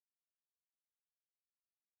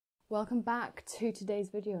Welcome back to today's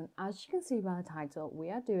video, and as you can see by the title, we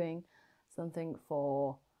are doing something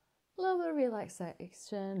for a little bit of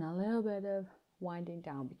relaxation, a little bit of winding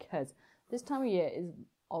down, because this time of year is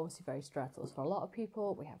obviously very stressful for a lot of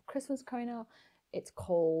people. We have Christmas coming up, it's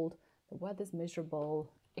cold, the weather's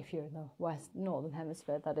miserable if you're in the northern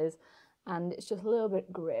hemisphere, that is, and it's just a little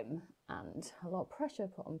bit grim and a lot of pressure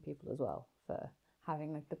put on people as well for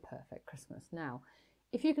having like the perfect Christmas. Now,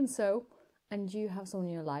 if you can sew and you have someone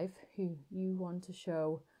in your life who you want to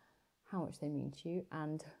show how much they mean to you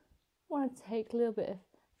and want to take a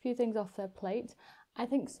few things off their plate, I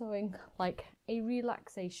think sewing like a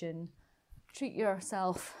relaxation, treat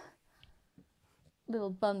yourself little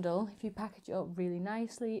bundle, if you package it up really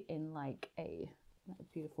nicely in like a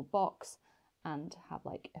beautiful box and have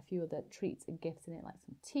like a few other treats and gifts in it, like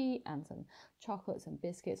some tea and some chocolates and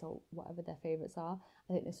biscuits or whatever their favourites are,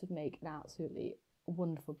 I think this would make an absolutely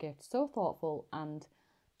wonderful gift. So thoughtful and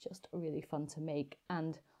just really fun to make,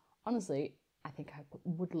 and honestly I think I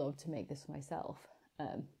would love to make this for myself.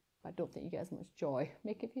 I don't think you get as much joy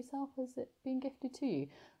making it for yourself as it being gifted to you.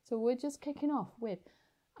 So we're just kicking off with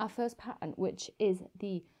our first pattern, which is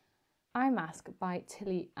the Eyemask by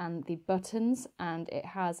Tilly and the buttons, and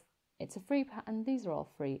it's a free pattern. These are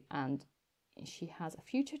all free, and she has a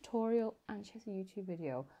few tutorial and she has a YouTube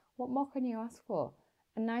video. What more can you ask for?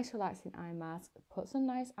 A nice relaxing eye mask, put some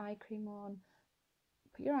nice eye cream on,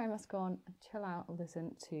 put your eye mask on and chill out and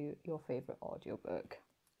listen to your favourite audiobook.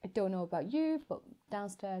 I don't know about you, but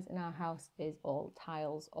downstairs in our house is all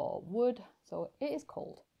tiles or wood, so it is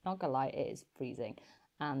cold. Not gonna lie, it is freezing.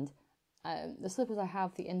 And the slippers I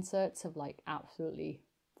have, the inserts have like absolutely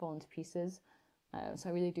fallen to pieces. So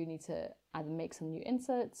I really do need to either make some new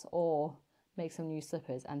inserts or make some new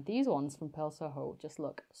slippers. And these ones from Pearl Soho just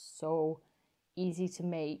look so easy to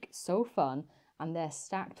make, so fun, and they're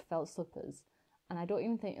stacked felt slippers, and I don't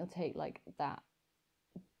even think it'll take like that,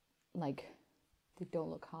 like they don't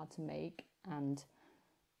look hard to make and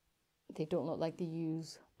they don't look like they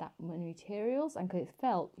use that many materials, and because it's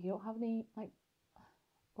felt you don't have any like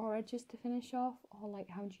raw edges to finish off or like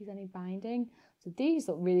having to use any binding, so these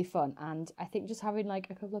look really fun. And I think just having like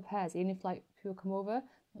a couple of pairs, even if like people come over,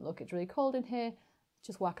 look, it's really cold in here,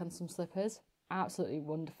 just whack on some slippers, absolutely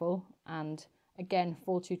wonderful. And again,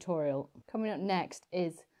 full tutorial. Coming up next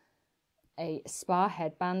is a spa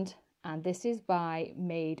headband, and this is by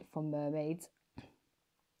Made for Mermaids.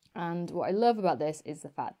 And what I love about this is the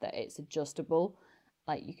fact that it's adjustable.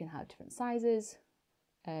 Like you can have different sizes,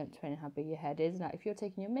 depending on how big your head is. Now, if you're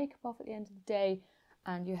taking your makeup off at the end of the day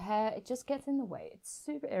and your hair, it just gets in the way. It's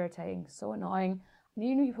super irritating, so annoying. And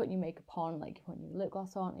even if you're putting your makeup on, like you're putting your lip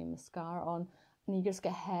gloss on, your mascara on, and you just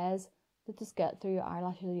get hairs that just get through your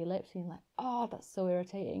eyelashes or your lips, and you're like, oh, that's so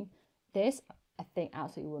irritating. This, I think,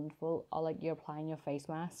 absolutely wonderful. Or like you're applying your face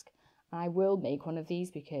mask. And I will make one of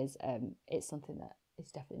these because it's something that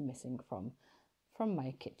is definitely missing from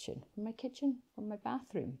my kitchen, from my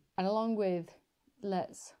bathroom. And along with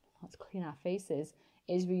let's clean our faces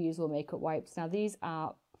is reusable makeup wipes. Now these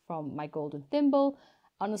are from my golden thimble.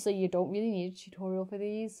 Honestly, you don't really need a tutorial for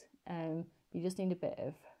these. You just need a bit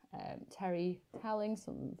of terry toweling,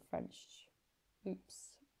 some French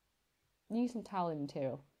hoops. Use some toweling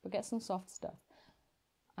material, but get some soft stuff.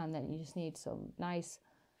 And then you just need some nice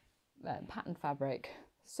pattern fabric.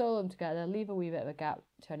 Sew them together, leave a wee bit of a gap,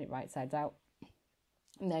 turn it right sides out.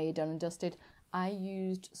 And there you're done and dusted. I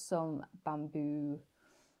used some bamboo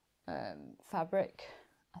fabric,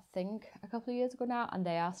 I think, a couple of years ago now, and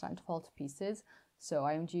they are starting to fall to pieces. So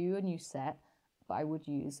I am due a new set. But I would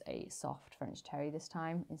use a soft French terry this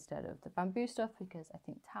time instead of the bamboo stuff, because I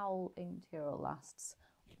think toweling material lasts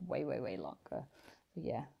way longer. So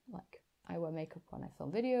yeah, like I wear makeup when I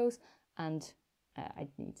film videos, and I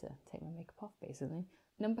need to take my makeup off basically.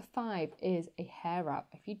 Number 5 is a hair wrap.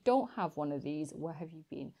 If you don't have one of these, where have you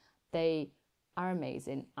been? They are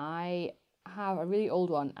amazing. I have a really old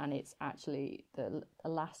one and it's actually, the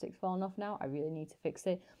elastic's fallen off now. I really need to fix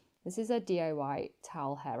it. This is a DIY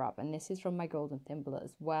towel hair wrap, and this is from my golden thimble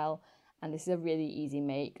as well. And this is a really easy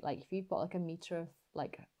make. Like if you've got like a meter of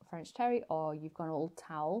like French terry, or you've got an old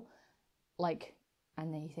towel, like,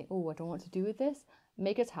 and then you think, oh, I don't know what to do with this,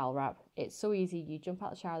 make a towel wrap. It's so easy. You jump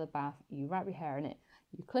out the shower, the bath, you wrap your hair in it,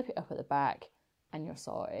 you clip it up at the back, and you're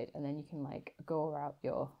sorted. And then you can like go around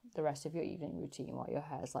the rest of your evening routine while your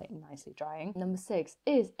hair is like nicely drying. Number 6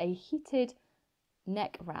 is a heated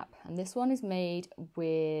neck wrap, and this one is made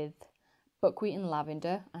with buckwheat and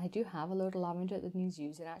lavender, and I do have a load of lavender that needs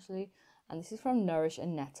using actually. And this is from Nourish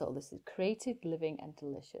and Nettle. This is created, living and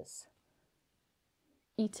delicious.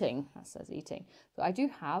 Eating, that says eating. So I do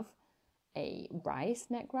have a rice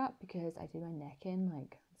neck wrap because I did my neck in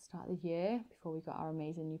like at the start of the year before we got our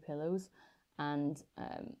amazing new pillows, and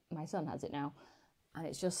my son has it now, and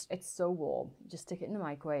it's so warm. Just stick it in the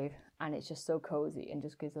microwave and it's just so cozy and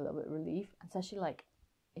just gives a little bit of relief, especially like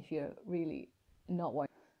if you're really not wanting.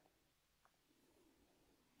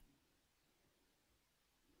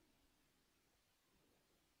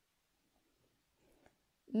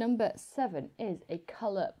 Number 7 is a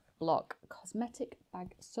colour block cosmetic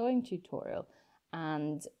bag sewing tutorial,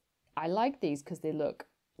 and I like these because they look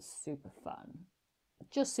super fun,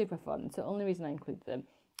 just super fun. It's the only reason I include them,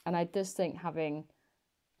 and I just think having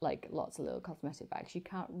like lots of little cosmetic bags, you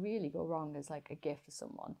can't really go wrong as like a gift to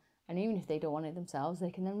someone. And even if they don't want it themselves, they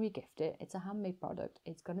can then regift it. It's a handmade product.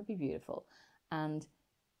 It's going to be beautiful. And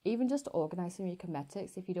even just organising your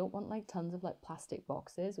cosmetics, if you don't want like tons of like plastic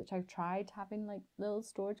boxes, which I've tried having like little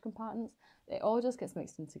storage compartments, it all just gets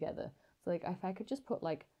mixed in together. So like if I could just put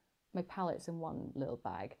like my palettes in one little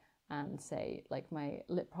bag and say like my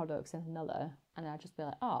lip products in another, and I'd just be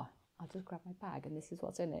like, oh, I'll just grab my bag and this is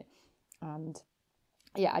what's in it. And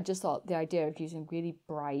yeah, I just thought the idea of using really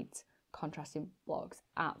bright contrasting blocks,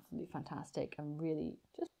 absolutely fantastic, and really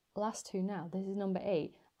just last 2 now. This is number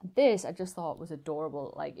 8. And this I just thought was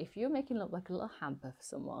adorable. Like if you're making it look like a little hamper for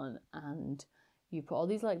someone and you put all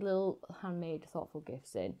these like little handmade thoughtful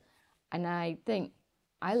gifts in, and I think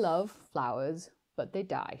I love flowers, but they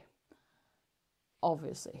die.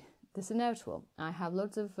 Obviously, this is inevitable. I have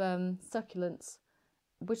loads of succulents,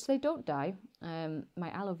 which they don't die.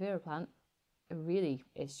 My aloe vera plant, it really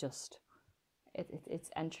is just it's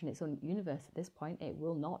entering its own universe at this point. It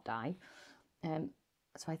will not die.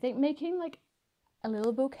 So I think making like a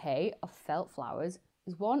little bouquet of felt flowers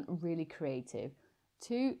is 1, really creative,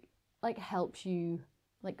 2, like helps you,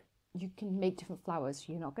 like you can make different flowers so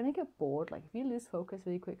you're not going to get bored. Like if you lose focus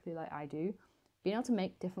really quickly like I do, being able to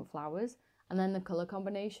make different flowers, and then the colour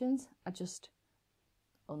combinations are just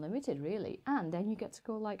unlimited really. And then you get to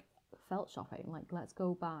go like felt shopping, like let's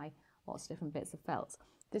go buy lots of different bits of felt.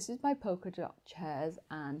 This is by Polka Dot Chairs,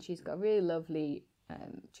 and she's got a really lovely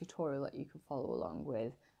tutorial that you can follow along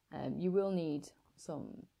with. You will need some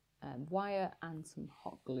wire and some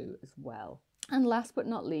hot glue as well. And last but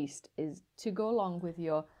not least is to go along with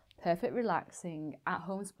your perfect relaxing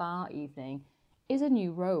at-home spa evening is a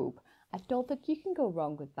new robe. I don't think you can go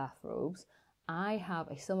wrong with bathrobes. I have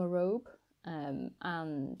a summer robe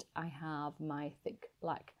and I have my thick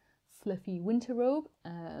black fluffy winter robe.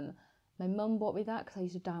 My mum bought me that because I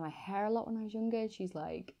used to dye my hair a lot when I was younger. She's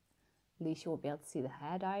like, at least you won't be able to see the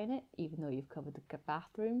hair dye in it, even though you've covered the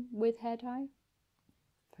bathroom with hair dye.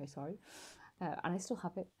 Very sorry. And I still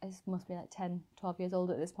have it. I must be like 10, 12 years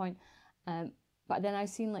old at this point. But then I've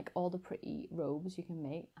seen like all the pretty robes you can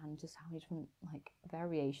make and just how many different like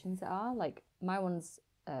variations there are. Like my one's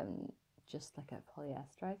just like a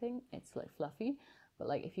polyester, I think. It's like fluffy. But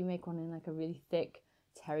like if you make one in like a really thick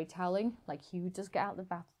terry toweling, like you just get out the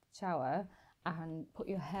bath shower and put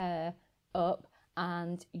your hair up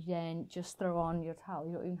and then just throw on your towel.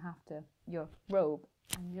 You don't even have to, your robe,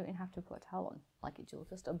 and you don't even have to put a towel on. Like it will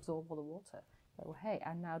just absorb all the water. Like, well, hey,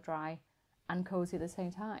 I'm now dry and cozy at the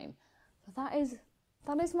same time. So that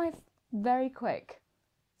is my very quick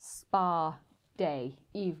spa day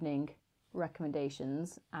evening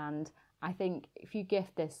recommendations. And I think if you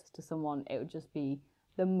gift this to someone, it would just be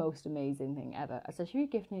the most amazing thing ever. Especially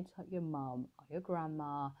if you're gifting it to like your mum or your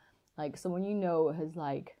grandma, like someone you know has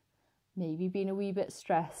like maybe been a wee bit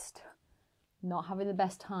stressed, not having the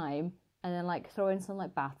best time, and then like throw in some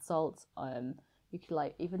like bath salts. You could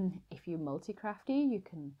like, even if you're multi-crafty, you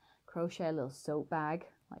can crochet a little soap bag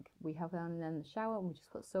like we have down in the shower, and we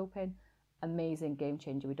just put soap in. Amazing game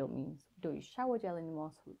changer. We don't use shower gel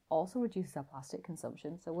anymore, so it also reduces our plastic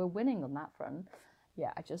consumption, so we're winning on that front.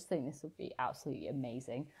 Yeah, I just think this would be absolutely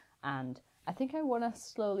amazing, and I think I want to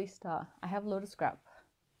slowly start. I have a load of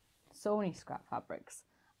so many scrap fabrics,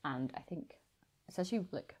 and I think especially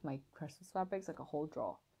like my Christmas fabrics, like a whole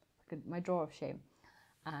drawer, like my drawer of shame.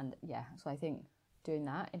 And yeah, so I think doing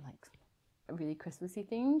that in like a really Christmassy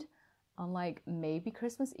themed on like maybe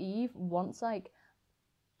Christmas Eve, once like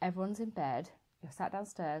everyone's in bed, you're sat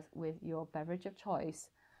downstairs with your beverage of choice,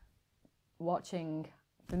 watching,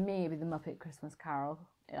 for me, with the Muppet Christmas Carol.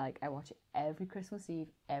 Like I watch it every Christmas Eve,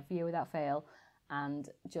 every year without fail, and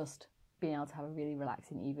just being able to have a really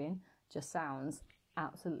relaxing evening just sounds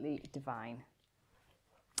absolutely divine.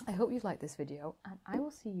 I hope you've liked this video, and I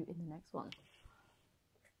will see you in the next one.